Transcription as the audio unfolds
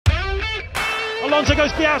Alonso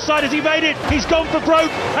goes to the outside as he made it. He's gone for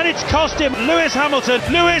broke, and it's cost him. Lewis Hamilton.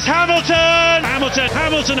 Lewis Hamilton. Hamilton.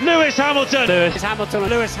 Hamilton. Lewis Hamilton. Lewis Hamilton.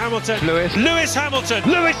 Lewis Hamilton. Lewis. Lewis Hamilton.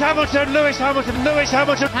 Lewis Hamilton. Lewis Hamilton. Lewis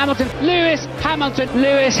Hamilton. Hamilton. Lewis Hamilton.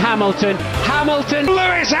 Lewis Hamilton. Hamilton.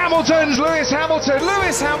 Lewis Hamilton. Lewis Hamilton.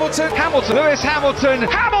 Lewis Hamilton. Hamilton. Lewis Hamilton.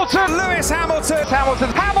 Hamilton. Lewis Hamilton. Hamilton.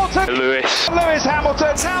 Hamilton. Lewis. Lewis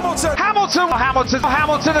Hamilton. Hamilton. Hamilton. Hamilton.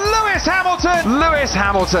 Hamilton. Lewis Hamilton. Lewis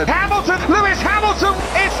Hamilton. Hamilton. Lewis Hamilton.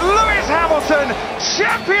 It's Lewis Hamilton,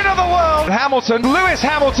 champion of the world. Hamilton. Lewis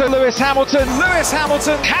Hamilton. Lewis Hamilton. Lewis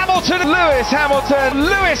Hamilton. Hamilton. Lewis Hamilton.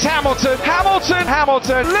 Lewis Hamilton. Hamilton.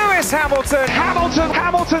 Hamilton. Lewis Hamilton. Hamilton.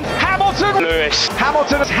 Hamilton. Hamilton. Lewis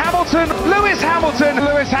Hamilton. Hamilton. Lewis Hamilton.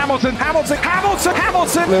 Lewis Hamilton. Hamilton. Hamilton.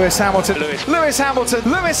 Hamilton. Lewis Hamilton. Lewis Hamilton.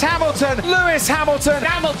 Lewis Hamilton. Lewis Hamilton.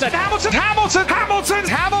 Hamilton. Hamilton. Hamilton. Hamilton.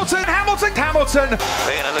 Hamilton. Hamilton. Hamilton.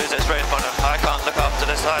 We're gonna lose this race, but I can't look up to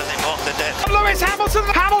the stars anymore. They're dead. Lewis Hamilton.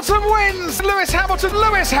 Hamilton wins. Lewis Hamilton.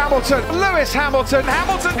 Lewis Hamilton. Lewis Hamilton.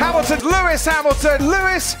 Hamilton. Hamilton. Lewis Hamilton.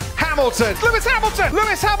 Lewis Hamilton. Lewis Hamilton.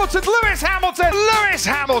 Lewis Hamilton. Lewis Hamilton. Lewis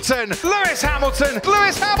Hamilton. Lewis Hamilton.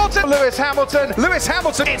 Lewis Hamilton. Lewis Hamilton. Lewis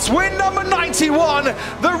Hamilton. It's win number 91.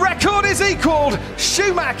 The record is equalled.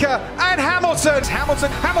 Schumacher and Hamilton.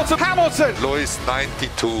 Hamilton. Hamilton. Hamilton. Lewis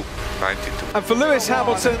 92. And for Lewis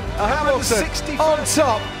Hamilton, Hamilton on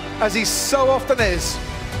top, as he so often is.